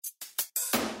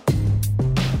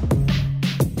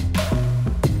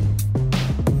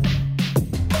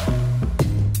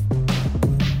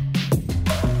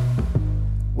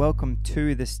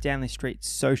to the Stanley Street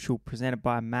Social presented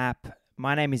by MAP.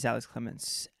 My name is Alex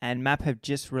Clements, and MAP have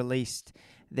just released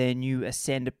their new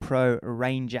Ascend Pro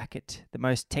rain jacket, the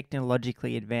most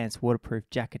technologically advanced waterproof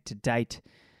jacket to date.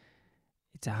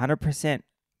 It's 100%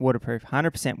 waterproof,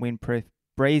 100% windproof,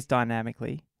 breathes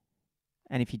dynamically,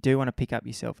 and if you do want to pick up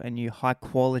yourself a new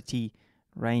high-quality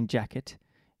rain jacket,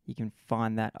 you can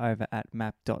find that over at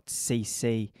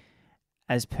map.cc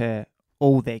as per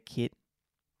all their kit.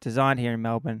 Designed here in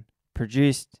Melbourne,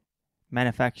 produced,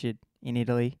 manufactured in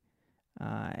Italy.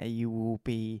 You will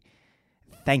be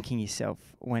thanking yourself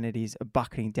when it is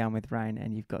bucketing down with rain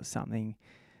and you've got something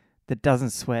that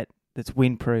doesn't sweat, that's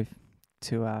windproof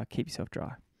to keep yourself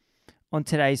dry. On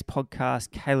today's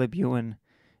podcast, Caleb Ewan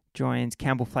joins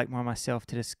Campbell Flakemore and myself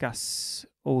to discuss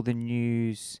all the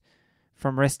news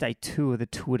from rest day 2 of the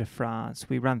Tour de France.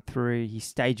 We run through his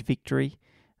stage victory.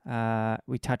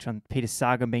 We touch on Peter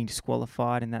Sagan being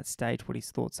disqualified in that stage, what his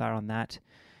thoughts are on that.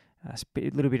 A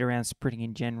little bit around sprinting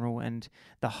in general and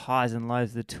the highs and lows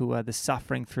of the Tour, the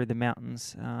suffering through the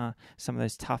mountains, some of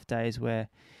those tough days where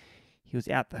he was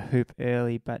out the hoop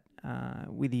early, but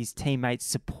with his teammates'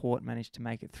 support managed to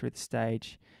make it through the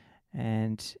stage.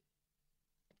 And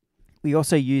we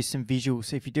also use some visuals.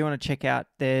 So if you do want to check out,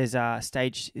 there's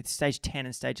stage 10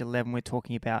 and stage 11 we're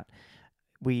talking about.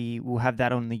 We will have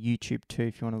that on the YouTube too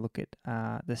if you want to look at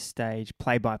the stage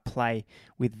play-by-play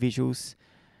with visuals.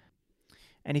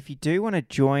 And if you do want to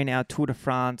join our Tour de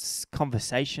France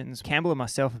conversations, Campbell and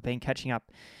myself have been catching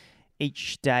up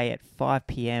each day at 5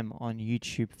 p.m. on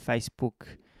YouTube,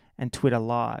 Facebook, and Twitter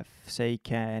Live. So you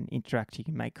can interact, you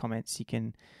can make comments, you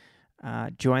can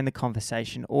join the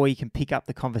conversation, or you can pick up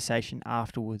the conversation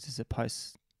afterwards as a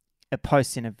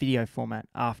post in a video format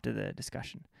after the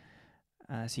discussion.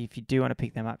 So if you do want to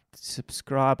pick them up,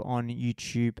 subscribe on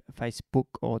YouTube, Facebook,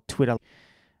 or Twitter,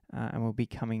 and we'll be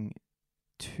coming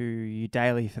to you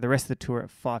daily for the rest of the tour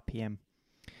at 5 p.m.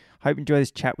 Hope you enjoy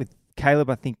this chat with Caleb.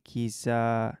 I think he gives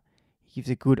a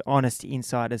good, honest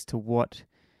insight as to what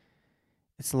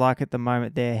it's like at the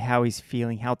moment there, how he's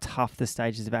feeling, how tough the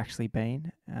stages have actually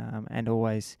been, and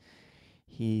always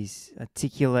he's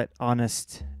articulate,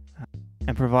 honest,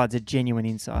 and provides a genuine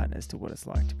insight as to what it's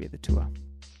like to be at the tour.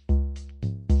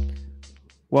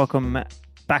 Welcome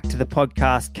back to the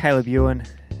podcast, Caleb Ewan,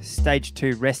 stage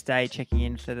 2 rest day, checking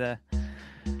in for the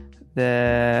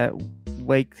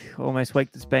week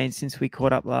that's been since we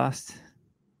caught up last.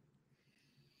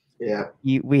 Yeah,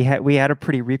 we had a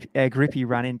pretty grippy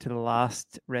run into the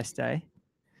last rest day.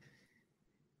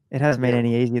 It hasn't been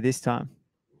any easier this time.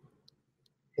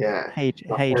 Yeah. Hey,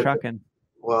 you trucking?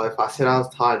 Well, if I said I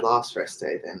was tired last rest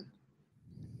day, then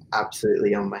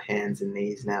absolutely on my hands and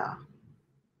knees now.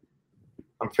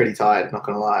 I'm pretty tired, not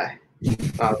gonna lie. I'm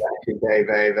actually very,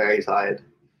 very, very tired.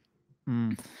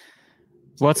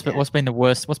 What's been the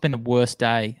worst? What's been the worst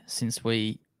day since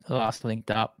we last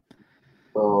linked up?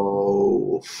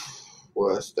 Oh,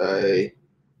 worst day.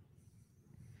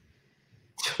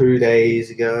 2 days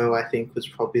ago, I think, was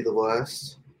probably the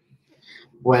worst.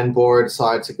 When Bora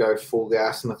decided to go full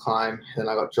gas on the climb, then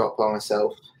I got dropped by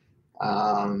myself.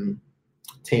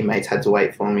 Teammates had to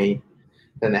wait for me.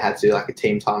 Then they had to do like a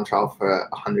team time trial for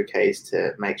 100 Ks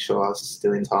to make sure I was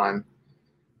still in time.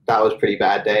 That was a pretty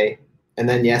bad day. And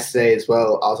then yesterday as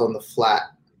well, I was on the flat.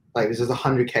 Like this was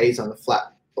 100 Ks on the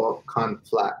flat, or kind of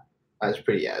flat. It was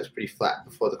pretty flat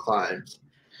before the climbs.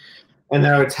 And they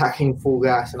were attacking full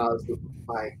gas, and I was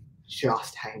like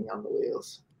just hanging on the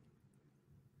wheels.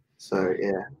 So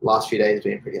yeah, last few days have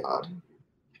been pretty hard.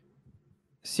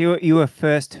 So you were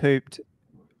first hooped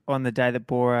on the day that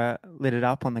Bora lit it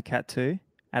up on the Cat 2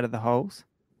 out of the holes?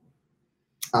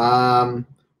 Well,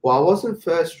 I wasn't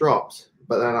first dropped,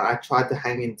 but then I tried to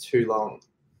hang in too long,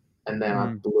 and then I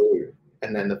blew.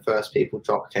 And then the first people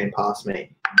dropped came past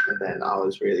me, and then I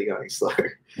was really going slow.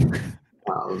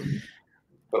 But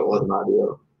it wasn't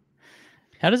ideal.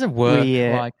 How does it work?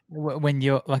 Like when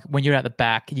you're at the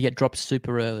back, you get dropped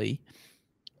super early.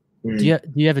 Do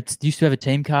you still have a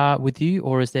team car with you,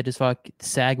 or is there just like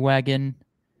sag wagon?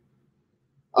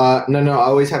 No, I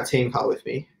always have team car with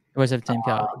me. Always have a team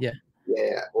car, yeah.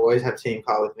 Yeah, always have team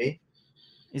car with me.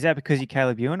 Is that because you're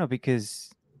Caleb Ewan or because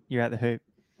you're at the hoop?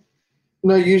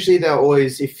 No, usually they're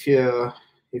always, if your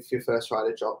first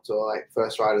rider dropped or like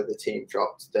first rider of the team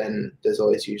dropped, then there's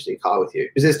always usually a car with you.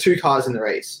 Because there's 2 cars in the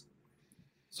race.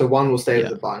 So one will stay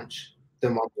with the bunch,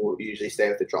 then one will usually stay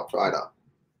with the dropped rider.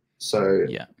 So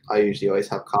I usually always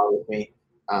have a car with me.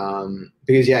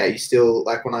 Because you still,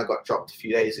 like when I got dropped a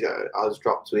few days ago, I was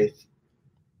dropped with,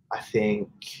 I think,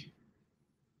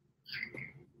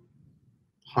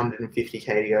 150K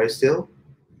to go still.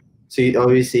 So you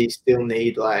obviously still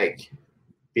need like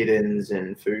biddens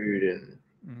and food and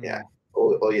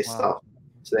all your stuff.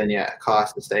 So then car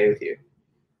has to stay with you.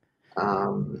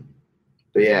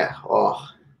 But yeah,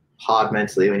 hard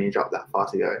mentally when you drop that far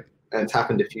to go, and it's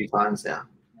happened a few times now.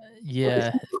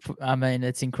 Yeah, I mean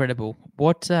it's incredible.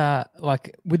 What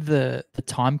like with the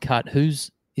time cut?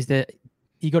 Is there?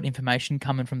 You got information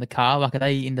coming from the car? Like, are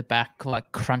they in the back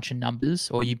like crunching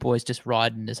numbers, or are you boys just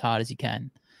riding as hard as you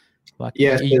can? Like,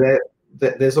 so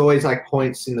there's always like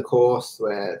points in the course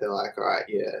where they're like, all right,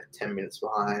 10 minutes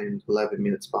behind, 11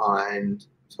 minutes behind,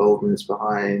 12 minutes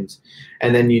behind,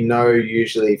 and then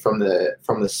usually from the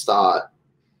start,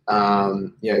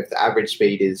 if the average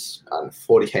speed is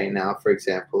 40k an hour, for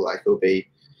example, like it'll be,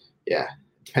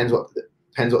 depends what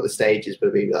the stage is, but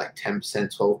it'll be like 10%,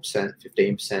 12%,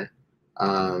 15%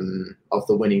 of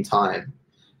the winning time.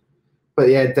 But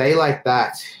day like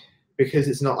that, because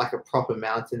it's not like a proper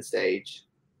mountain stage,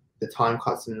 the time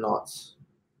cuts are not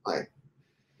like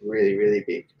really, really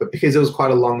big. But because it was quite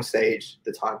a long stage,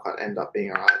 the time cut ended up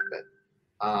being all right. But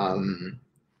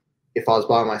if I was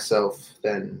by myself,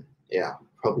 then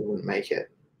probably wouldn't make it.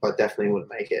 But definitely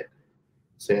wouldn't make it.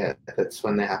 So that's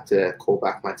when they have to call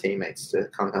back my teammates to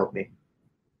come help me.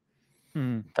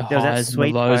 The highs and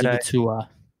the lows of the tour.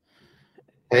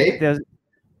 Hey? There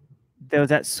was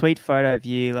that sweet photo of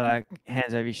you, like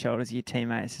hands over your shoulders of your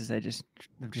teammates as they've just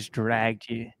dragged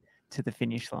you to the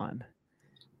finish line.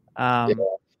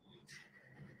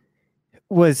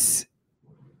 Was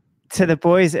to the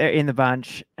boys in the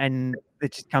bunch, and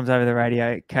it just comes over the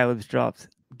radio. Caleb's dropped.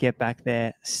 Get back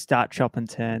there. Start chopping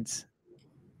turns.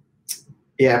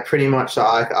 Yeah, pretty much.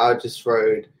 I just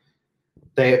rode.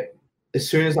 As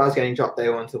soon as I was getting dropped, they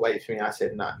wanted to wait for me. I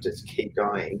said, "No, just keep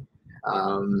going."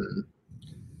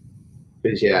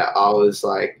 Because I was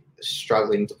like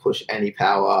struggling to push any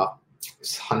power.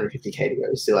 It's 150k to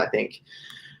go still, I think.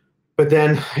 But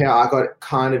then, I got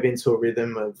kind of into a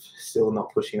rhythm of still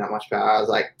not pushing that much power. I was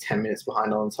like 10 minutes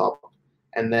behind on top.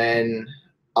 And then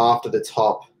after the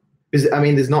top, because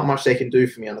there's not much they can do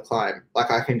for me on the climb. Like,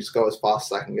 I can just go as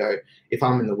fast as I can go. If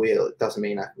I'm in the wheel, it doesn't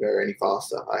mean I can go any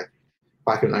faster. Like, if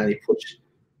I can only push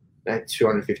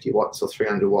 250 watts or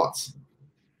 300 watts,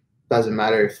 doesn't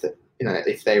matter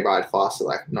if they ride faster,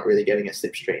 like not really getting a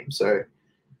slipstream. So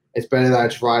it's better that I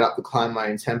just ride up the climb my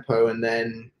own tempo, and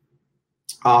then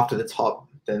after the top,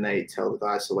 then they tell the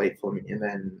guys to wait for me. And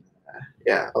then,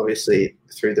 obviously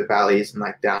through the valleys and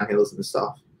like downhills and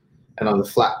stuff, and on the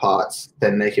flat parts,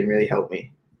 then they can really help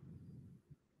me.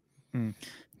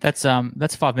 That's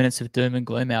 5 minutes of doom and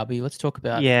gloom, Albie. Let's talk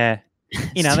about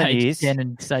stage 10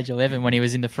 and stage 11 when he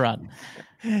was in the front.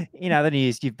 In other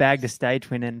news, you've bagged a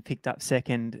stage win and picked up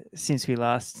second since we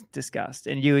last discussed.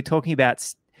 And you were talking about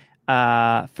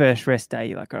first rest day.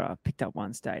 You're like, I picked up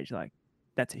one stage. Like,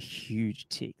 that's a huge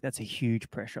tick. That's a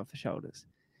huge pressure off the shoulders.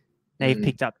 Now you've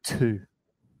picked up 2.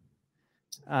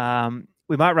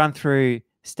 We might run through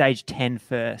stage 10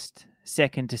 first.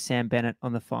 Second to Sam Bennett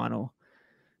on the final.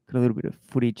 Got a little bit of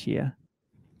footage here.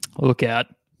 Look out.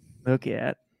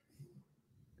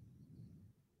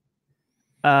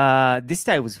 This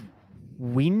day was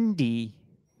windy.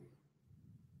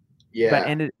 Yeah.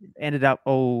 But ended up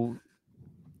all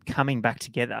coming back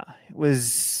together.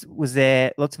 Was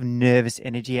there lots of nervous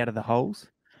energy out of the holes?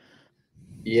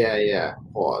 Yeah.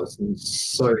 Oh, I was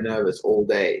so nervous all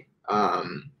day.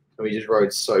 We just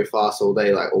rode so fast all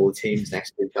day, like all the teams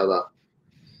next to each other.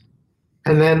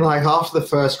 And then like after the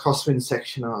first crosswind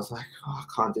section, I was like, I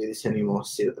can't do this anymore,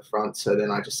 sit at the front. So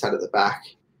then I just sat at the back.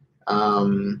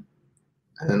 And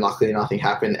then luckily nothing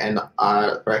happened. And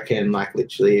I reckon like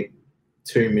literally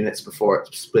 2 minutes before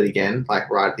it split again, like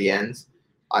right at the end,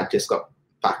 I just got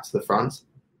back to the front.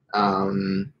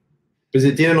 Because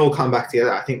it didn't all come back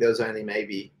together. I think there was only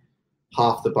maybe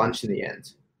half the bunch in the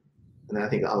end. And then I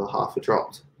think the other half were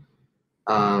dropped.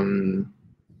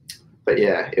 But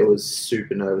it was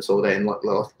super nervous all day and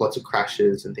lots of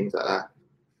crashes and things like that.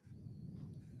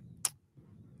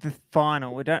 The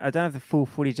final, I don't have the full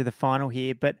footage of the final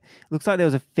here, but it looks like there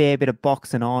was a fair bit of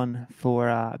boxing on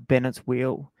for Bennett's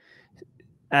wheel.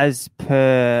 As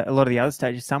per a lot of the other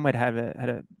stages, somewhere had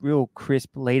a real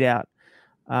crisp lead out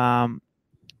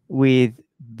with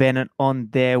Bennett on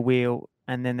their wheel,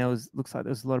 and then looks like there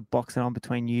was a lot of boxing on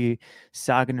between you,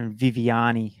 Sagan and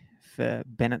Viviani for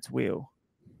Bennett's wheel.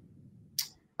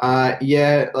 Like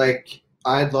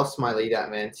I had lost my lead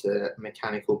out man to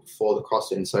mechanical before the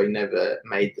crossing, so he never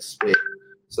made the split.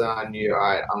 So I knew, all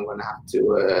right, I'm going to have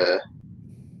to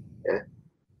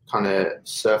kind of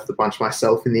surf the bunch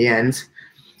myself in the end.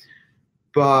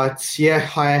 But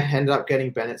I ended up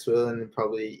getting Bennett's wheel, and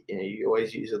probably you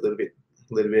always use a little bit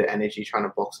of energy trying to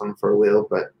box on for a wheel,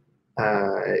 but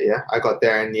I got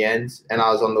there in the end, and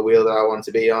I was on the wheel that I wanted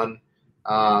to be on.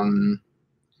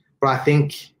 But I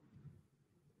think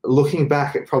looking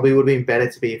back, it probably would have been better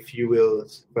to be a few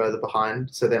wheels further behind.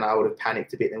 So then I would have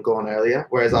panicked a bit and gone earlier.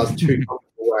 Whereas I was too comfortable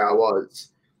where I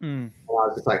was. And I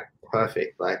was just like,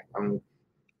 perfect. Like, I'm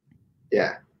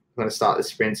going to start the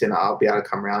sprint and I'll be able to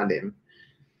come around him.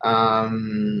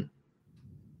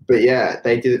 But yeah,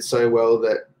 they did it so well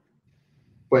that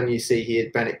when you see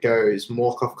here Bennett goes,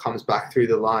 Morkov comes back through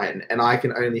the line, and I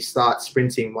can only start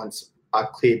sprinting once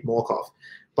I've cleared Morkov.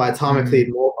 By the time I cleared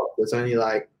Morkov, there's only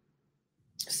like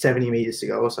 70 meters to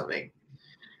go or something.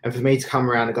 And for me to come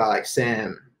around a guy like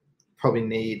Sam, probably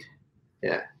need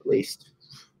at least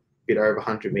a bit over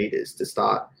 100 meters to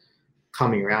start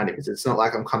coming around him. Because it's not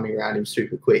like I'm coming around him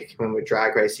super quick. When we're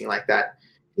drag racing like that,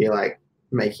 you're like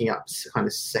making up kind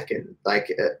of second, like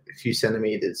a few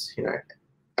centimeters,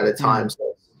 at a time.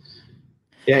 So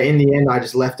yeah, in the end, I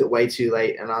just left it way too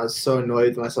late, and I was so annoyed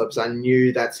with myself because I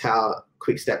knew that's how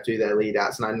Quick-Step do their lead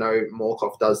outs, and I know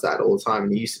Morkov does that all the time,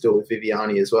 and he used to do it with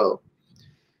Viviani as well.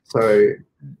 So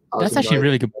that's actually a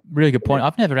really good point.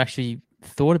 I've never actually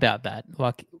thought about that.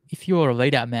 Like, if you're a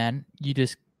lead out man, you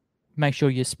just make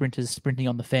sure your sprinter's sprinting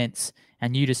on the fence,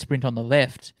 and you just sprint on the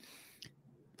left.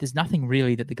 There's nothing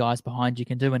really that the guys behind you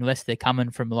can do unless they're coming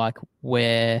from like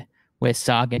where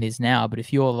Sagan is now. But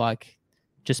if you're like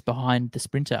just behind the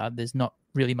sprinter, there's not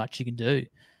really much you can do.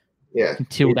 Yeah.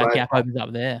 Until that gap opens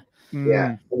up there. Yeah.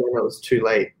 And then it was too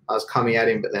late. I was coming at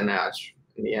him, but then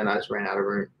in the end, I just ran out of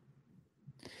room.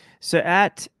 So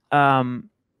at can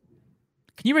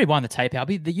you rewind the tape,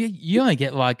 Albie? You only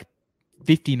get like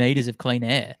 50 meters of clean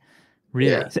air,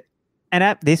 really. Yeah. So, and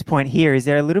at this point here, is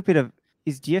there a little bit of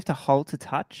do you have to hold to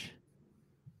touch?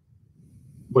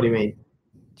 What do you mean?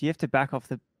 Do you have to back off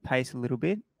the pace a little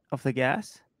bit off the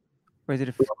gas? Or is it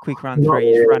a quick run through?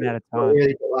 You just run out of time.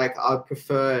 Really, like I'd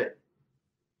prefer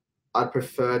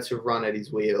to run at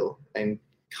his wheel and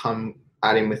come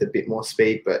at him with a bit more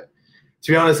speed. But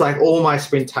to be honest, like all my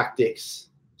sprint tactics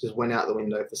just went out the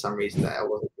window for some reason that I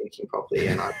wasn't thinking properly,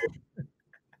 and I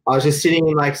was just sitting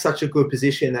in like such a good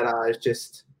position that I was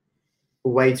just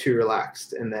way too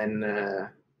relaxed, and then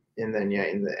in the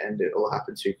end it all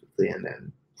happened too quickly, and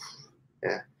then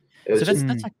it was so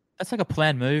that's like a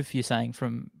planned move you're saying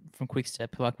from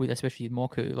Quick-Step, like especially with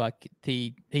Morku, like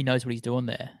he knows what he's doing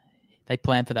there. They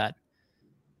plan for that.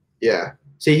 Yeah.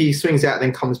 See, he swings out,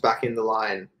 then comes back in the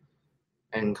line,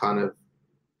 and kind of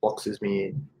boxes me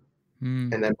in,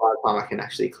 and then by the time I can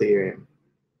actually clear him,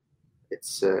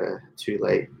 it's too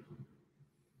late.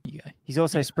 He's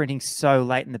also sprinting so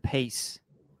late in the piece.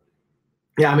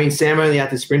 Yeah, I mean, Sam only had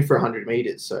to sprint for 100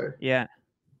 meters, so yeah.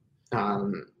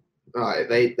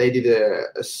 They did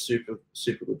a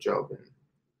super good job.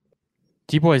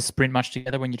 Do you boys sprint much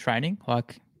together when you're training?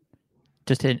 Like,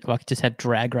 just have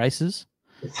drag races?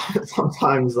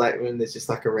 Sometimes, like when there's just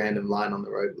like a random line on the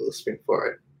road, we'll sprint for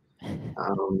it.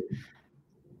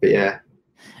 But yeah.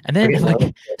 And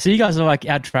then, so you guys are like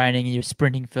out training, and you're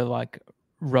sprinting for like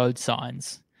road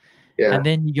signs. Yeah. And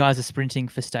then you guys are sprinting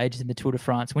for stages in the Tour de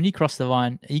France. When you cross the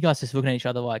line, are you guys just looking at each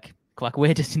other like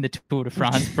we're just in the Tour de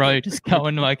France, bro, just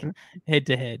going like head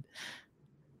to head?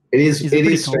 It is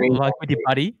strange. Like with your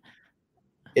buddy?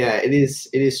 Yeah, it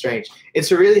is strange.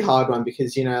 It's a really hard one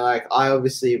because, like I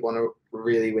obviously want to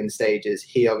really win stages.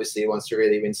 He obviously wants to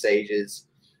really win stages.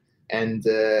 And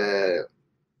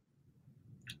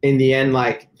in the end,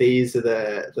 like these are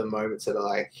the moments that are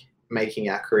like making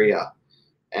our career.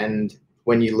 And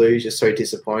when you lose, you're so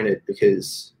disappointed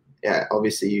because,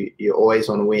 obviously you always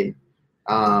want to win.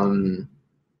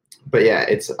 But yeah,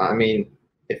 if I'm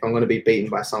going to be beaten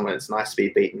by someone, it's nice to be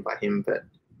beaten by him. But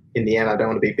in the end, I don't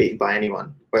want to be beaten by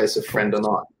anyone, whether it's a friend or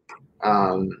not.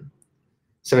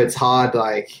 So it's hard.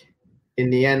 Like in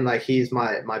the end, like he's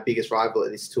my biggest rival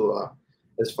at this tour,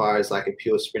 as far as like a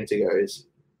pure sprinter goes.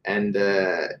 And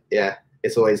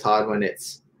it's always hard when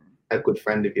it's a good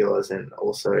friend of yours and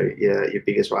also your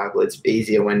biggest rival. It's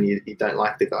easier when you don't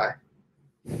like the guy.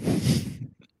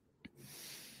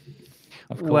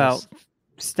 Well,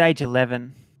 stage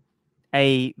 11,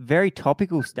 a very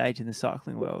topical stage in the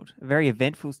cycling world, a very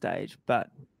eventful stage, but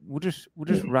we'll just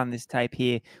run this tape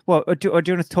here. Well, or do you want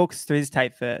to talk us through this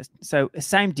tape first? So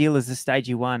same deal as the stage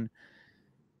you won.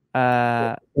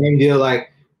 Same deal.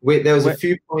 Like there was a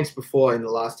few points before in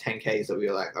the last 10Ks that we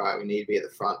were like, all right, we need to be at the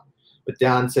front, but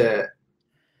down to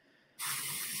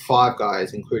 5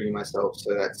 guys, including myself.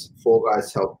 So that's 4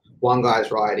 guys to help. 1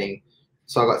 guy's riding.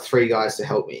 So I got 3 guys to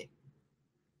help me.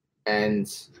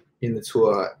 And in the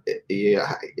tour, you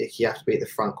have to be at the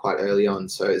front quite early on.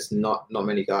 So it's not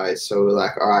many guys. So we're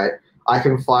like, all right, I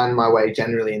can find my way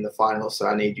generally in the final, so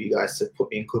I need you guys to put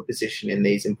me in good position in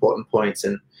these important points.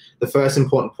 And the first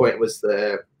important point was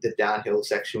the downhill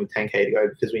section with 10K to go,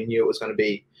 because we knew it was going to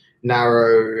be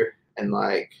narrow and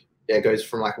it goes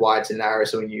from wide to narrow.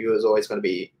 So we knew it was always going to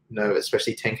be,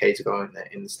 especially 10K to go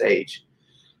in the stage.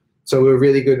 So we were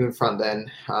really good in front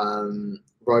then.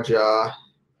 Roger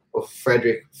or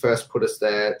Frederick first put us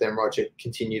there. Then Roger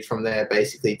continued from there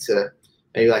basically to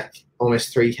maybe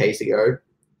almost 3K to go.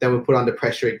 Then we were put under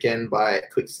pressure again by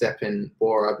Quickstep and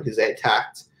Bora because they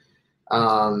attacked.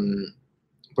 But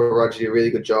Roger did a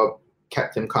really good job,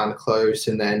 kept them kind of close.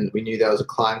 And then we knew there was a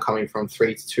climb coming from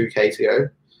 3 to 2K to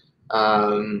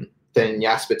go. Then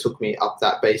Jasper took me up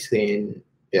that basically in,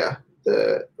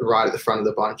 the right at the front of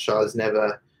the bunch. I was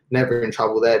never in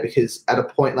trouble there, because at a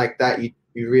point like that, you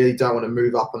really don't want to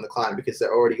move up on the climb because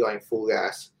they're already going full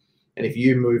gas. And if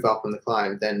you move up on the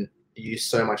climb, then you use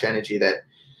so much energy that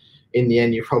in the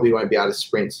end, you probably won't be able to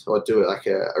sprint or do it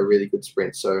a really good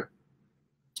sprint. So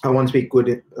I want to be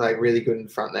good, really good in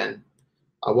front then.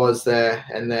 I was there,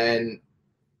 and then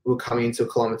we were coming into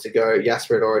a kilometre to go.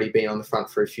 Jasper had already been on the front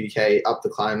for a few K up the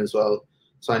climb as well.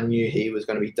 So I knew he was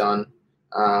going to be done.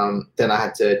 Then I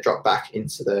had to drop back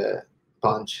into the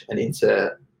bunch and into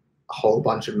a whole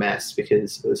bunch of mess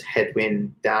because it was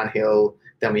headwind downhill.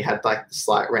 Then we had the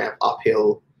slight ramp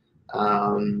uphill.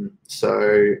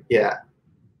 So yeah,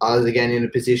 I was again in a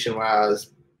position where I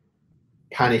was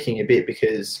panicking a bit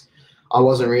because I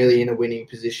wasn't really in a winning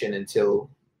position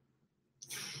until,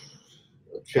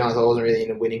 to be honest, I wasn't really in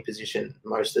a winning position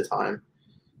most of the time.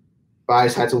 But I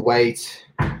just had to wait.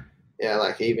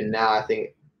 Yeah, even now, I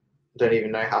think, I don't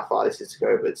even know how far this is to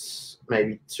go, but it's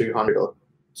maybe 200 or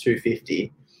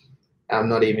 250. I'm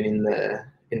not even in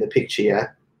the picture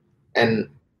yet. And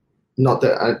not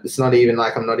that it's not even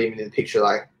I'm not even in the picture.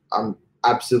 I'm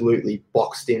absolutely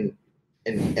boxed in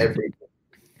everywhere.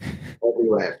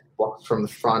 Boxed from the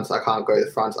front. I can't go to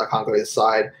the front. I can't go to the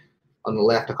side. On the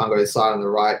left, I can't go to the side. On the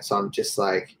right, so I'm just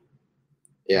I've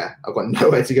got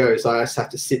nowhere to go. So I just have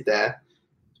to sit there.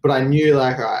 But I knew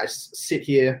all right, sit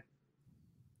here,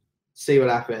 see what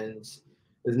happens.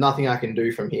 There's nothing I can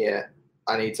do from here.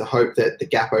 I need to hope that the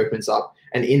gap opens up.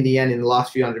 And in the end, in the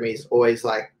last few hundred meters, always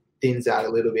thins out a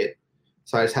little bit.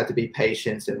 So I just had to be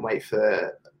patient and wait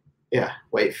for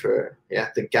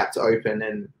the gap to open.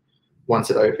 And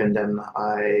once it opened, then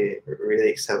I really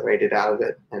accelerated out of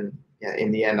it. And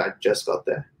in the end, I just got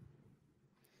there.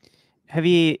 Have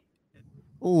you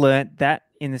learnt that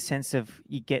in the sense of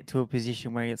you get to a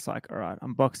position where it's all right,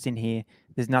 I'm boxed in here.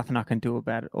 There's nothing I can do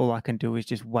about it. All I can do is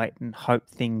just wait and hope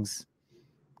things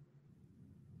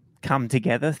come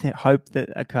together, hope that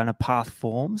a kind of path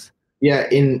forms? Yeah,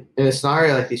 in a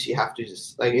scenario like this, you have to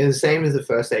just it's the same as the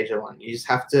first stage I won. You just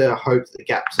have to hope the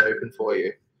gap's open for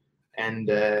you, and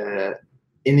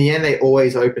in the end, they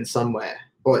always open somewhere.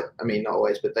 Or I mean, not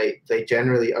always, but they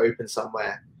generally open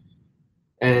somewhere.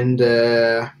 And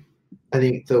I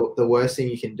think the worst thing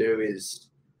you can do is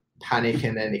panic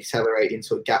and then accelerate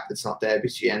into a gap that's not there,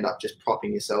 because you end up just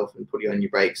propping yourself and putting on your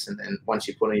brakes. And then once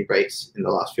you put on your brakes in the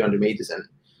last few hundred meters, and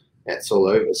it's all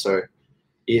over. So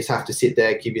you just have to sit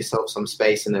there, give yourself some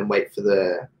space, and then wait for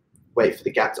the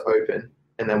gap to open.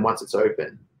 And then once it's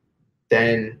open,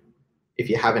 then if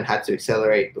you haven't had to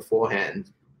accelerate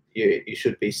beforehand, you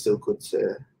should be still good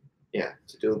to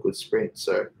do a good sprint.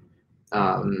 So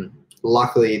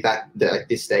luckily that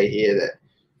this day here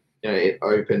that it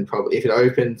opened, probably if it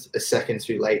opened a second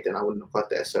too late, then I wouldn't have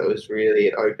got there. So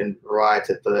it opened right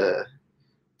at the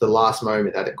last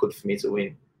moment that it could for me to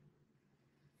win.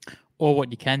 Or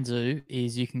what you can do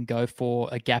is you can go for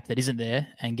a gap that isn't there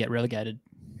and get relegated.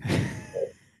 Do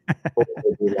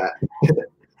that.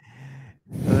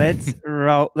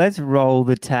 Let's roll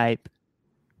the tape.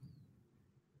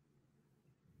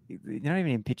 You're not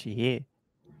even in picture here.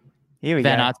 Here we go.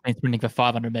 Van Aert's been sprinting for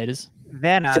 500 meters.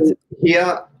 Van Aert. So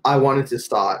here, I wanted to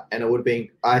start, and it would have been,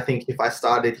 I think if I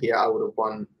started here, I would have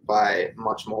won by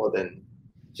much more than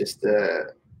just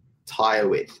the tyre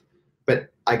width.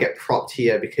 But I get propped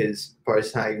here because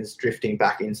Boashagen's drifting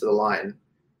back into the line.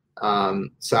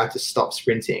 So I had to stop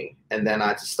sprinting, and then I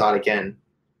had to start again.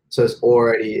 So it's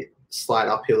already slight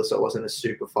uphill, so it wasn't a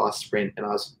super fast sprint, and I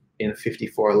was in a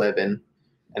 54.11.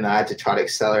 And I had to try to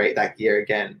accelerate that gear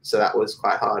again. So that was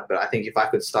quite hard. But I think if I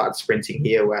could start sprinting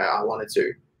here where I wanted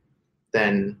to,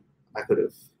 then I could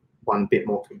have won a bit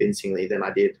more convincingly than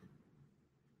I did.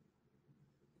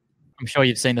 I'm sure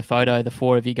you've seen the photo, the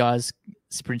four of you guys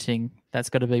sprinting. That's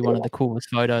got to be one of the coolest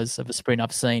photos of a sprint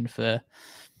I've seen for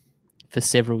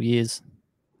several years.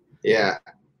 Yeah.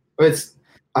 But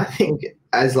I think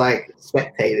as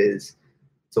spectators,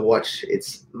 to watch.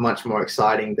 It's much more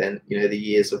exciting than, the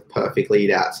years of perfect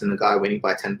lead outs and the guy winning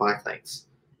by 10 bike lengths.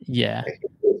 Yeah. Like,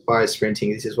 as far as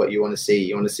sprinting, this is what you want to see.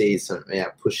 You want to see some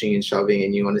pushing and shoving,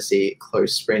 and you want to see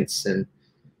close sprints, and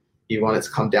you want it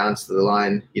to come down to the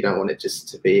line. You don't want it just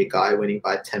to be a guy winning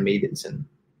by 10 meters. And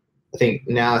I think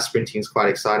now sprinting is quite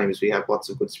exciting because we have lots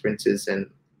of good sprinters and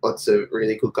lots of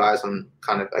really good guys on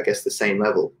kind of, I guess, the same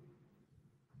level.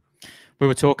 We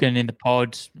were talking in the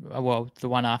pod, well, the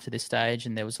one after this stage,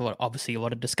 and there was obviously a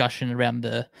lot of discussion around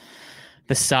the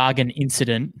Sagan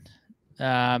incident.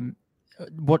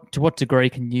 To what degree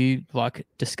can you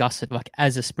discuss it,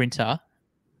 as a sprinter,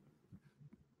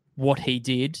 what he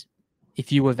did?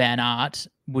 If you were Van Aert,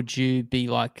 would you be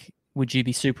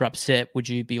super upset? Would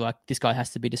you be like, this guy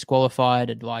has to be disqualified?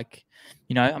 And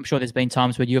I'm sure there's been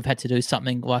times where you've had to do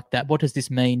something like that. What does this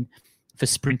mean for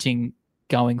sprinting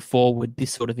going forward,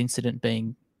 this sort of incident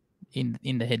being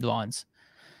in the headlines?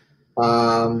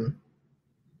 Yeah,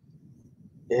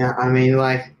 I mean,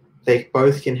 they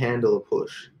both can handle a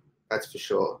push. That's for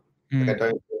sure. I don't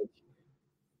think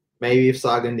maybe if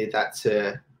Sagan did that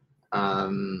to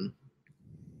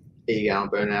Egan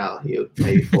Bernal, he would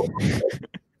maybe fall.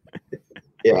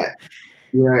 Yeah,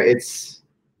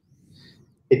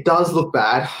 it does look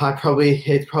bad. It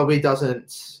probably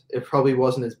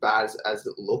wasn't as bad as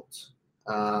it looked.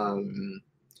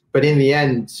 But in the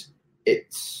end,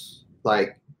 it's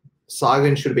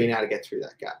Sagan should have been able to get through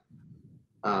that gap.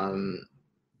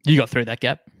 You got through that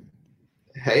gap.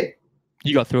 Hey,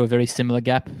 you got through a very similar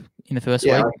gap in the first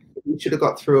week. He should have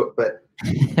got through it, but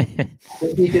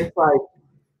he just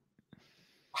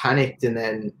panicked and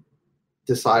then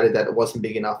decided that it wasn't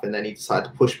big enough, and then he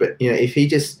decided to push. But if he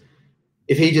just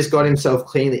got himself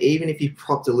clean, even if he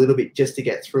propped a little bit just to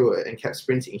get through it and kept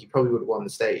sprinting, he probably would have won the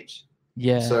stage.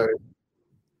 Yeah. So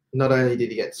not only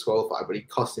did he get disqualified, but he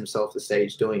cost himself the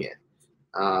stage doing it.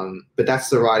 But that's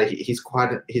the rider. He's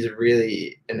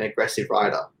really an aggressive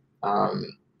rider.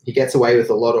 He gets away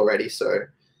with a lot already. So,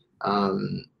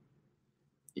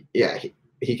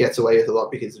 he gets away with a lot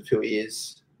because of who he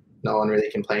is. No one really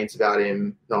complains about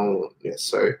him. But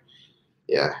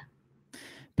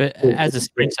as a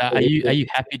sprinter, are you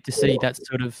happy to see that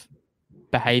sort of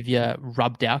behaviour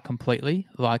rubbed out completely?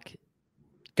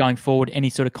 Going forward, any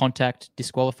sort of contact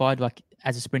disqualified?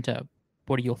 As a sprinter,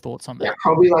 what are your thoughts on that? Yeah,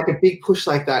 probably a big push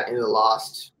like that in the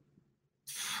last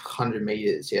 100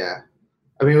 meters. Yeah,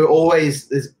 I mean,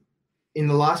 in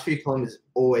the last few kilometers,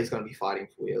 always going to be fighting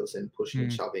for wheels and pushing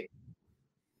and shoving,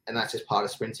 and that's just part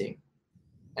of sprinting.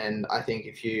 And I think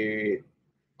if you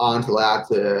aren't allowed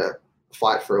to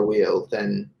fight for a wheel,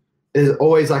 then there's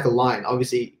always a line.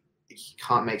 Obviously, you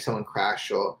can't make someone crash,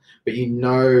 but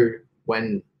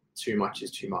when too much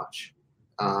is too much.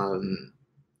 In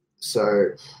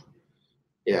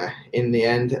the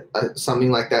end, something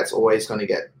like that's always going to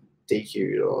get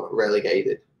DQ'd or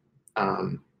relegated.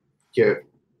 You're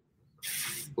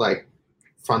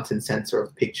front and center of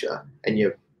the picture, and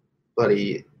you're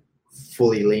bloody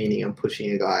fully leaning and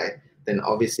pushing a guy, then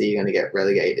obviously you're going to get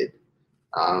relegated.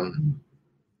 I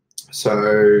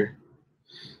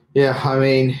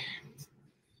mean,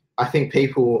 I think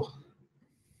people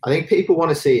want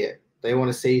to see it. They want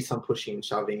to see some pushing and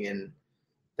shoving, and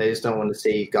they just don't want to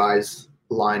see guys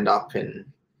lined up and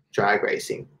drag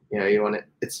racing.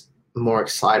 It's more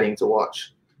exciting to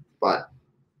watch. But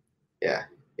yeah,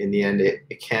 in the end,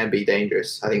 it can be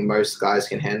dangerous. I think most guys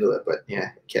can handle it, but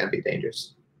yeah, it can be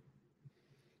dangerous.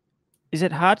 Is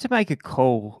it hard to make a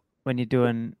call when you're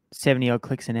doing 70 odd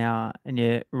clicks an hour and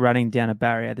you're running down a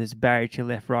barrier? There's a barrier to your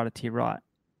left, right, or to your right,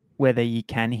 whether you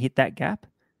can hit that gap?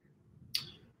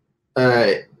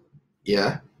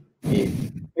 Yeah. The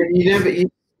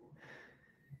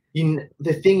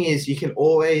thing is, you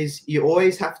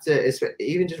always have to,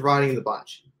 even just riding the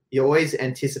bunch, you're always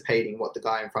anticipating what the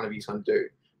guy in front of you is going to do.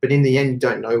 But in the end, you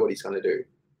don't know what he's going to do.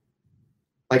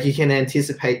 You can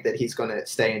anticipate that he's going to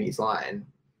stay in his line,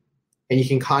 and you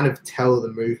can kind of tell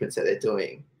the movements that they're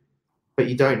doing. But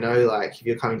you don't know, if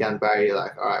you're coming down the barrier,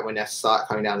 you're all right, when they start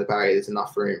coming down the barrier, there's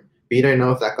enough room. But you don't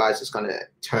know if that guy's just going to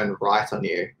turn right on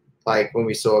you. When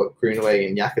we saw Groenewegen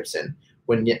and Jakobsen,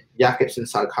 when Jakobsen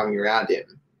started coming around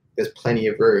him, there's plenty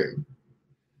of room.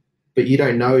 But you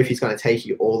don't know if he's going to take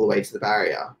you all the way to the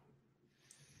barrier.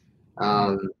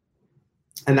 And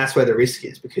that's where the risk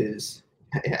is, because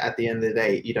at the end of the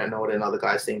day, you don't know what another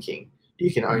guy's thinking.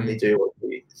 You can only do what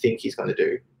you think he's going to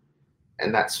do.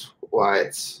 And that's why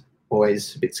it's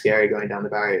always a bit scary going down the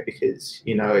barrier, because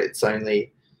it's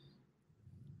only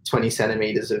 20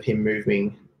 centimeters of him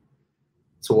moving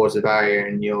towards the barrier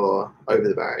and you're over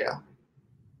the barrier.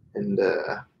 And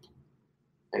I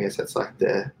guess that's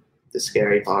the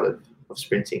scary part of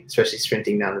sprinting, especially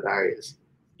sprinting down the barriers.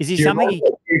 Is he Do something?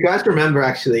 do you guys remember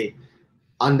actually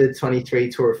under 23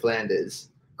 Tour of Flanders,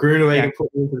 Groenewegen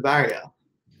put him into the barrier?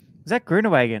 Was that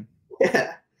Groenewegen?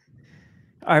 Yeah.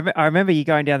 I remember you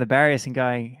going down the barriers and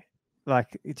going,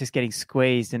 like, just getting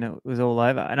squeezed, and it was all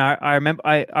over. And I remember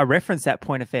I referenced that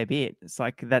point a fair bit. It's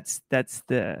like that's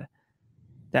that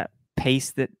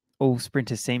piece that all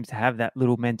sprinters seems to have, that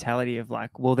little mentality of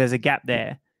like, well, there's a gap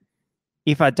there.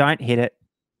 If I don't hit it,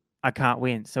 I can't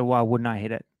win. So why wouldn't I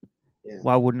hit it? Yeah.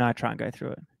 Why wouldn't I try and go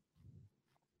through it?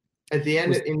 At the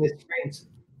end, in the sprint,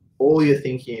 all you're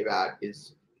thinking about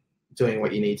is doing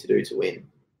what you need to do to win.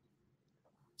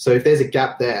 So if there's a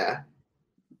gap there,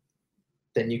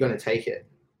 then you're going to take it.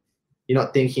 You're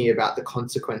not thinking about the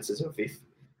consequences of if,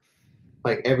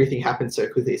 like, everything happens so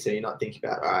quickly. So you're not thinking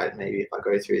about, all right, maybe if I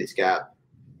go through this gap,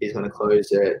 he's going to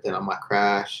close it, then I might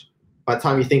crash. By the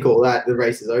time you think all that, the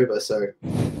race is over. So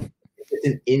it's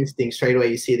an instinct straight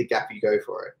away. You see the gap, you go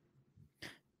for it.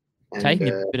 And, taking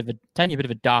a bit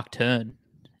of a dark turn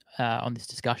on this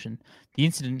discussion, the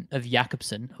incident of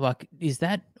Jakobsen, like, is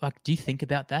that, like, do you think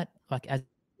about that, like, as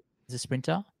a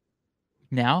sprinter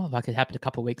now? Like, it happened a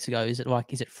couple of weeks ago. Is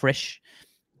it fresh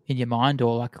in your mind,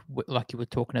 or like you were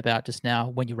talking about just now,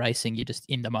 when you're racing, you're just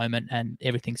in the moment and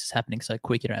everything's just happening so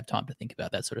quick, you don't have time to think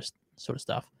about that sort of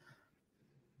stuff?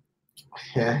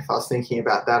 Yeah, if I was thinking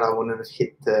about that, I wouldn't have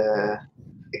hit the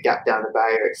gap down the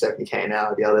barrier at 70k an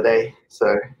hour the other day.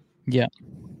 So yeah,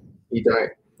 you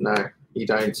don't.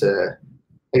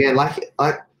 Again,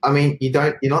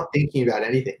 you're not thinking about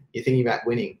anything. You're thinking about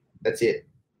winning. That's it.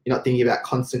 You're not thinking about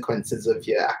consequences of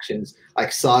your actions.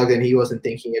 Like Sagan, he wasn't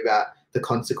thinking about the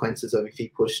consequences of if he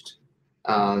pushed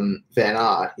Van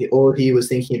Aert. All he was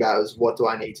thinking about was, what do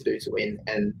I need to do to win?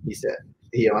 And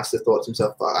he must have thought to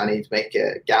himself, like, I need to make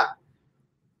a gap.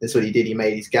 That's what he did. He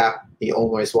made his gap. He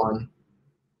almost won.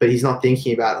 But he's not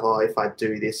thinking about, if I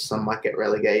do this, I might get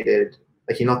relegated.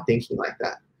 Like, you're not thinking like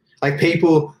that. Like,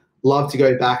 people love to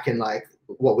go back and, like,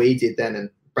 what we did then and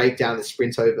break down the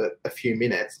sprint over a few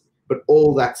minutes. But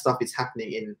all that stuff is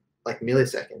happening in, like,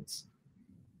 milliseconds.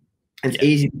 And it's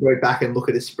easy to go back and look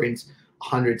at a sprint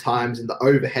 100 times and the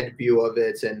overhead view of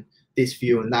it and this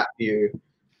view and that view.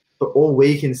 But all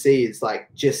we can see is,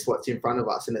 like, just what's in front of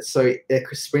us. And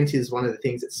sprint is one of the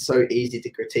things that's so easy to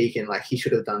critique, and, like, he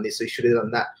should have done this, or he should have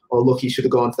done that. Or look, he should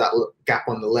have gone to that gap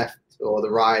on the left or the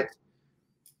right.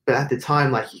 But at the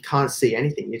time, like, you can't see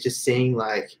anything. You're just seeing,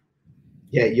 like,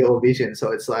 your vision.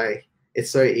 So it's like,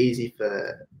 it's so easy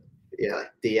for,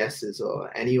 like DSs or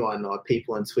anyone or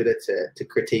people on Twitter to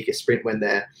critique a sprint when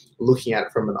they're looking at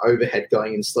it from an overhead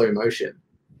going in slow motion.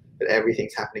 But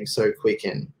everything's happening so quick,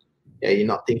 and you're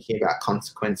not thinking about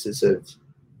consequences of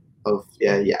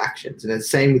your actions. And it's the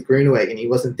same with Groenewegen. He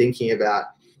wasn't thinking about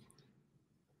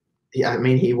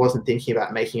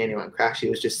making anyone crash.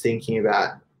 He was just thinking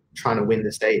about trying to win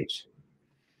the stage.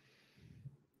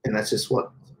 And that's just we're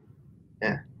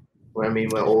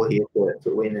all here to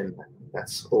win, and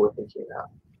that's all we're thinking about.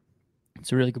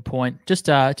 It's a really good point. Just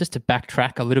to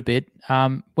backtrack a little bit,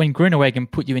 when Groenewegen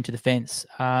put you into the fence,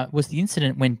 was the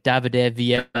incident when Davide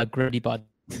Vieira grabbed you by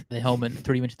the helmet and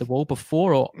threw you into the wall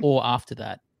before or after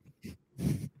that?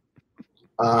 It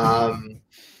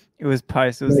was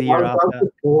post. It was the year after. That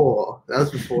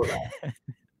was before that.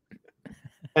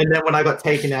 And then when I got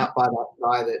taken out by that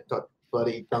guy that got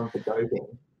bloody done for doping,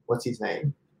 what's his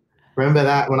name? Remember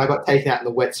that? When I got taken out in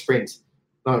the wet sprint,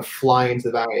 I went flying into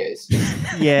the barriers.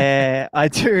 Yeah, I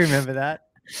do remember that.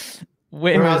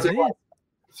 Where was it?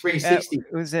 360.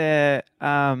 It was a.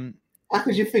 How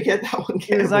could you forget that one?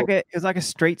 It was like a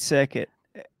street circuit.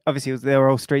 Obviously, they were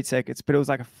all street circuits, but it was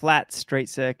like a flat street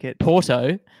circuit.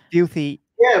 Porto. Filthy.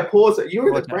 Yeah, Porto. You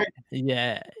were the brand.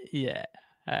 Yeah.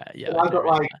 I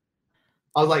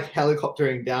was like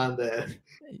helicoptering down there.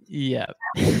 Yeah.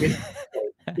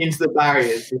 Into the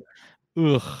barriers.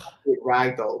 Ugh.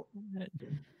 Ragdoll.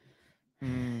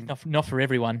 Not for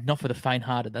everyone. Not for the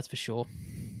faint-hearted, that's for sure.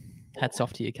 Hats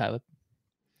off to you, Caleb.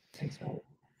 Thanks, mate.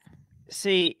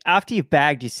 See, after you've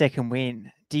bagged your second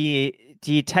win, do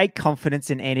you take confidence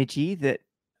and energy that,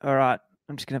 all right,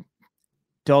 I'm just going to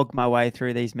dog my way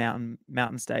through these mountain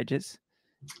stages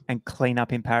and clean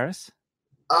up in Paris?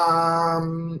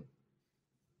 Not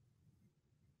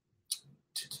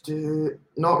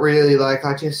really. Like,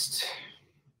 I just...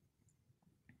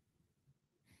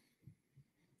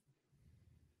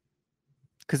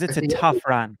 Because it's a tough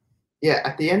run. Yeah,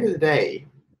 at the end of the day,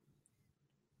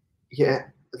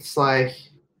 it's like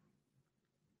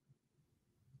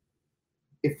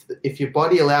if your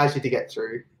body allows you to get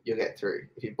through, you'll get through.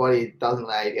 If your body doesn't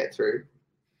allow you to get through,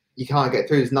 you can't get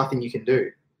through. There's nothing you can do.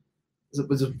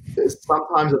 there's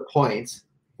sometimes a point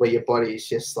where your body is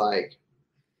just like,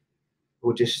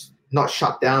 will just not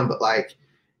shut down, but like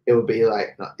it will be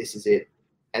like, no, this is it.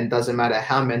 And doesn't matter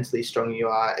how mentally strong you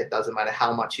are, it doesn't matter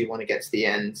how much you want to get to the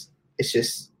end. It's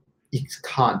just you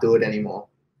can't do it anymore.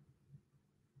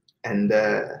 And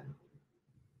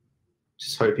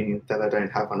just hoping that I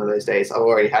don't have one of those days. I've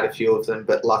already had a few of them,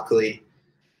 but luckily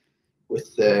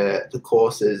with the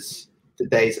courses, the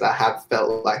days that I have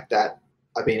felt like that,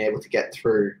 I've been able to get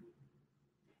through.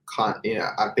 I've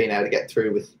been able to get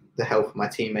through with the help of my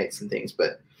teammates and things.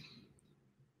 But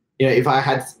if I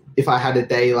had a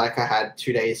day like I had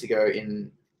 2 days ago,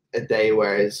 in a day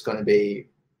where it's going to be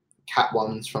cat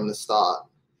ones from the start,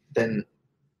 then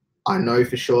I know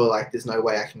for sure like there's no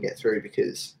way I can get through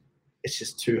because it's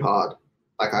just too hard.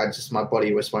 Like my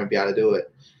body just won't be able to do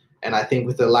it. And I think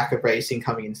with the lack of racing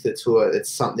coming into the tour, it's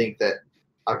something that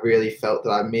I really felt that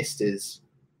I missed, is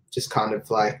just kind of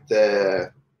like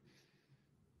the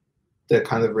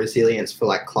kind of resilience for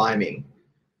like climbing.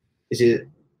 Is it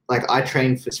like I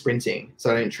train for sprinting,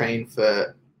 so I don't train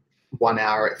for 1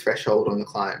 hour at threshold on the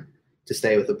climb to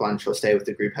stay with the bunch or stay with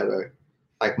the group header.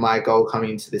 Like my goal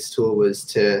coming into this tour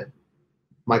was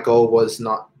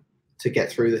not to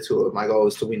get through the tour. My goal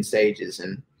was to win stages,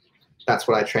 and that's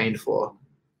what I trained for.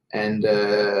 And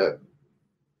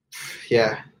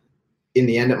in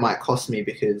the end, it might cost me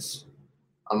because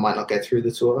I might not get through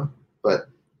the tour. But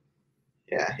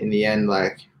yeah, in the end,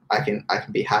 like I can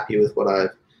be happy with what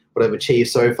I've achieved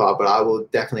so far. But I will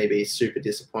definitely be super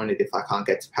disappointed if I can't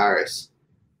get to Paris.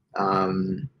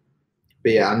 But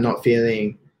yeah, I'm not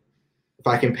feeling. If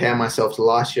I compare myself to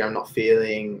last year, I'm not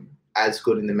feeling as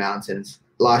good in the mountains.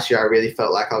 Last year, I really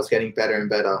felt like I was getting better and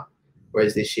better,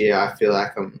 whereas this year, I feel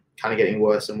like I'm kind of getting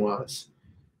worse and worse.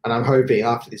 And I'm hoping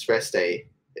after this rest day,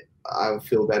 I will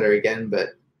feel better again. But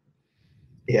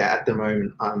yeah, at the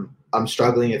moment, I'm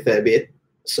struggling a fair bit.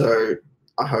 So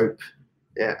I hope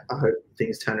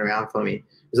things turn around for me.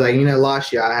 It's like,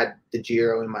 last year I had the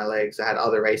Giro in my legs, I had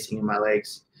other racing in my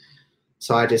legs,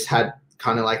 so I just had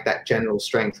kind of like that general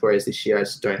strength. Whereas this year I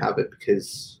just don't have it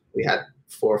because we had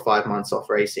 4 or 5 months off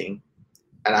racing,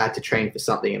 and I had to train for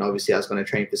something. And obviously I was going to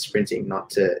train for sprinting, not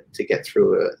to get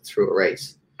through a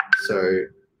race. So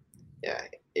yeah,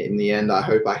 in the end, I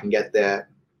hope I can get there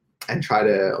and try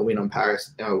to win on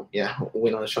Paris.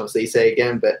 Win on the Champs-Élysées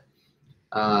again. But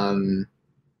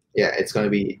it's going to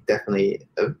be definitely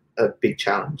a big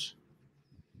challenge.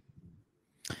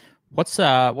 What's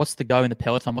the go in the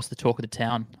peloton? What's the talk of the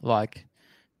town? Like,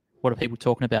 what are people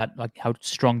talking about? Like how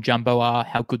strong Jumbo are,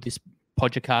 how good this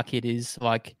Pogacar kid is.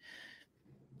 Like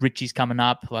Richie's coming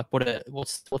up. Like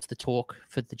what's the talk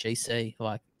for the GC?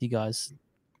 Like, you guys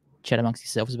chat amongst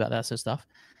yourselves about that sort of stuff?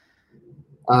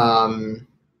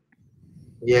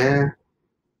 Yeah.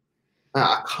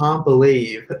 I can't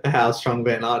believe how strong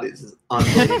Bernard is. It's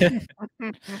unbelievable.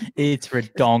 It's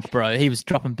redonk, bro. He was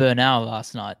dropping Bernal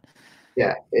last night.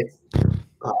 Yeah,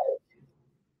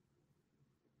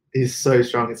 he's so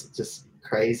strong. It's just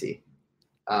crazy.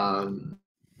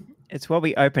 It's what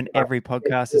we open every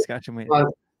podcast discussion with. I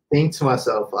think to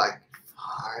myself, like,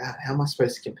 how am I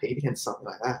supposed to compete against something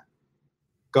like that?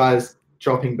 Guys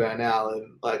dropping Bernal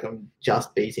and like I'm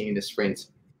just beating in the sprint.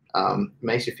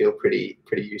 Makes you feel pretty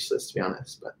useless, to be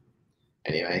honest. But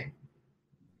anyway,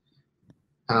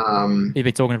 have you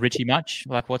been talking to Richie much?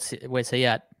 Like, where's he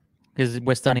at? Because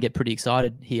we're starting to get pretty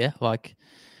excited here. Like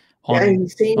on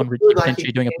Richie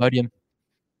potentially doing a podium.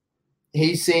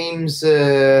 He seems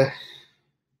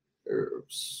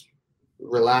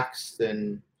relaxed,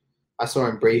 and I saw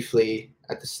him briefly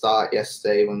at the start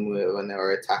yesterday when they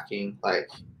were attacking, like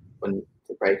when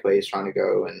the breakaway is trying to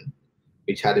go, and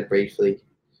we chatted briefly.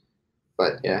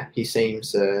 But yeah, he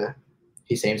seems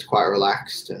quite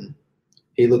relaxed and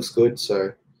he looks good.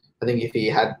 So I think if he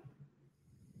had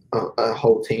a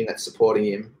whole team that's supporting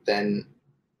him, then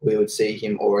we would see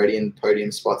him already in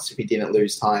podium spots if he didn't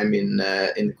lose time in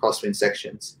the crosswind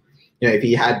sections. If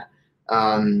he had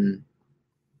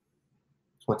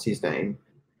what's his name?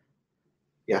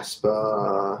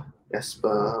 Jasper,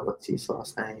 what's his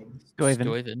last name?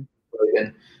 Stuyven.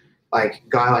 Like,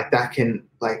 guy like that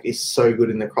is so good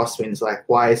in the crosswinds. Like,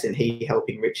 why isn't he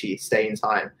helping Richie stay in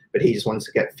time? But he just wants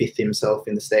to get fifth himself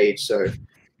in the stage. So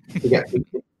to get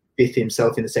fifth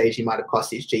himself in the stage, he might have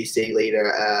cost his GC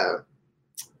leader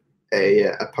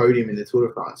a podium in the Tour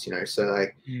de France. So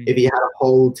like if he had a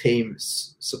whole team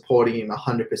supporting him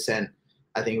 100%,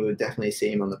 I think we would definitely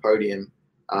see him on the podium.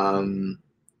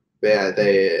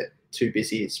 They're too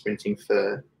busy sprinting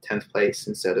for 10th place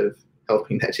instead of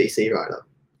helping that GC rider.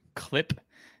 Clip.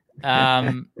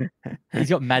 He's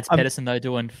got Mads Pedersen though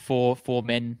doing four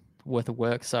men worth of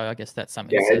work. So I guess that's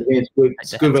something. Yeah, to it's good. take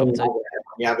It's the good hats when off to.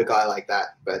 you have a guy like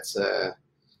that. But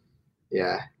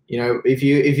yeah, you know, if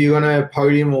you're gonna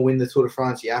podium or win the Tour de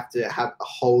France, you have to have a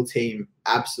whole team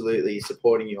absolutely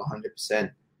supporting you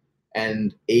 100%.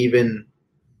 And even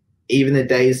the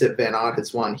days that Van Aert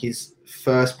has won, his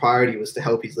first priority was to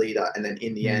help his leader, and then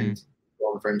in the end,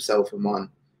 won for himself and won.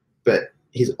 But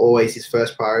his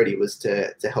first priority was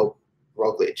to help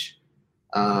Roglic.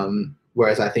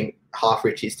 Whereas I think half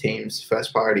Richie's team's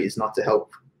first priority is not to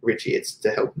help Richie; it's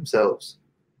to help themselves.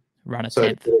 Run a So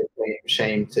 10th.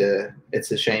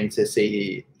 it's a shame to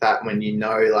see that when you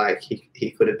know, like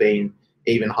he could have been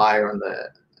even higher on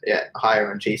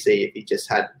GC if he just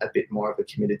had a bit more of a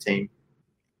committed team.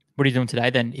 What are you doing today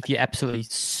then? If you're absolutely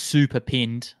super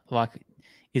pinned, like,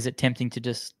 is it tempting to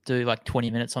just do like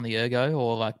 20 minutes on the ergo,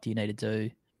 or like, do you need to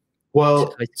do? Well, a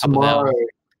couple of tomorrow hours?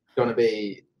 is going to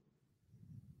be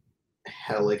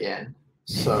hell again.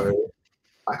 So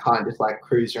I can't just like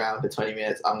cruise around for 20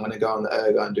 minutes. I'm going to go on the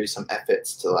ergo and do some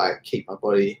efforts to like keep my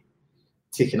body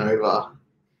ticking over,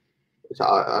 which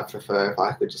I prefer if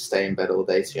I could just stay in bed all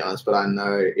day, to be honest. But I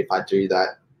know if I do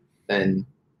that, then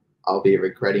I'll be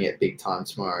regretting it big time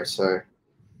tomorrow. So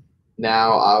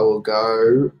now I will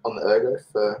go on the ergo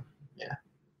for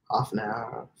half an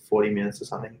hour, 40 minutes or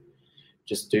something.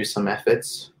 Just do some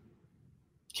efforts,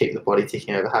 keep the body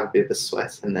ticking over, have a bit of a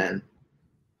sweat, and then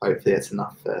hopefully that's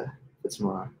enough for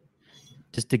tomorrow.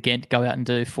 Just again, go out and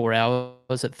do 4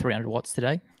 hours at 300 watts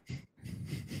today. I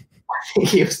think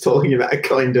he was talking about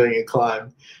doing a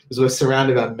climb because we're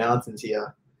surrounded by mountains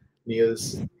here. And he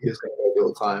was going to go do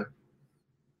a climb.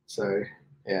 So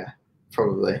yeah,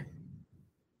 probably.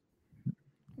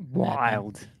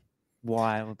 Wild.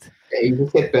 Yeah, you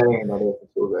just get better and better as the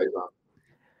tour goes on.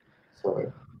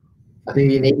 So I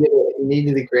think he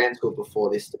needed a Grand Tour before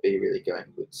this to be really going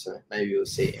good. So maybe we'll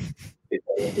see him a bit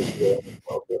better this year.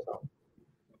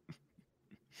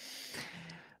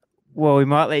 Well, we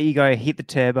might let you go hit the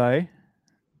turbo.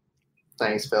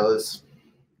 Thanks, fellas.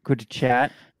 Good to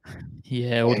chat.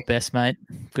 Yeah, all the best, mate.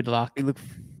 Good luck. We look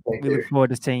Thank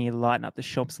forward to seeing you lighten up the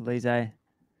Champs-Elysees.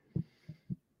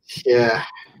 Yeah,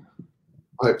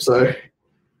 I hope so.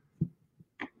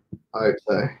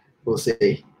 We'll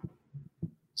see.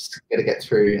 Just got to get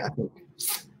through, I think,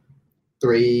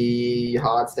 3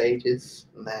 hard stages,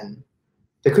 and then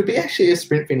there could be actually a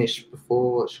sprint finish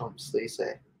before Champs-Elysees.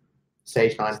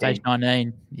 Stage 19. Stage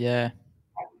 19, yeah.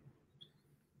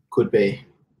 Could be.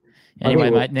 Anyway,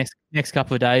 mate, next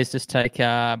couple of days, just take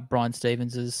Brian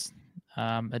Stevens's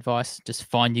advice. Just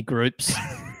find your groups.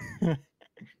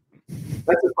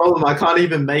 That's the problem. I can't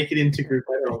even make it into Group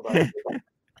A.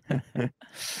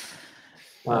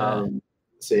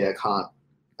 So yeah, I can't.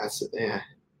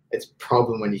 It's a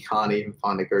problem when you can't even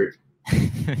find a group.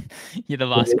 You're the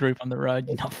last group on the road.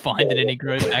 You're not finding any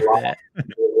group back there.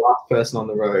 The last person on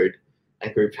the road,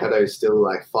 and Group Hedo is still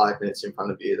like 5 minutes in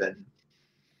front of you. Then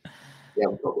you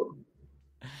have a problem.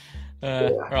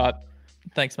 All right.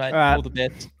 Thanks, mate. All right. All the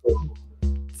best.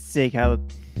 See you,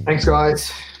 Caleb. Thanks,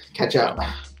 guys. Catch up.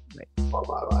 Bye.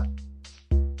 Bye.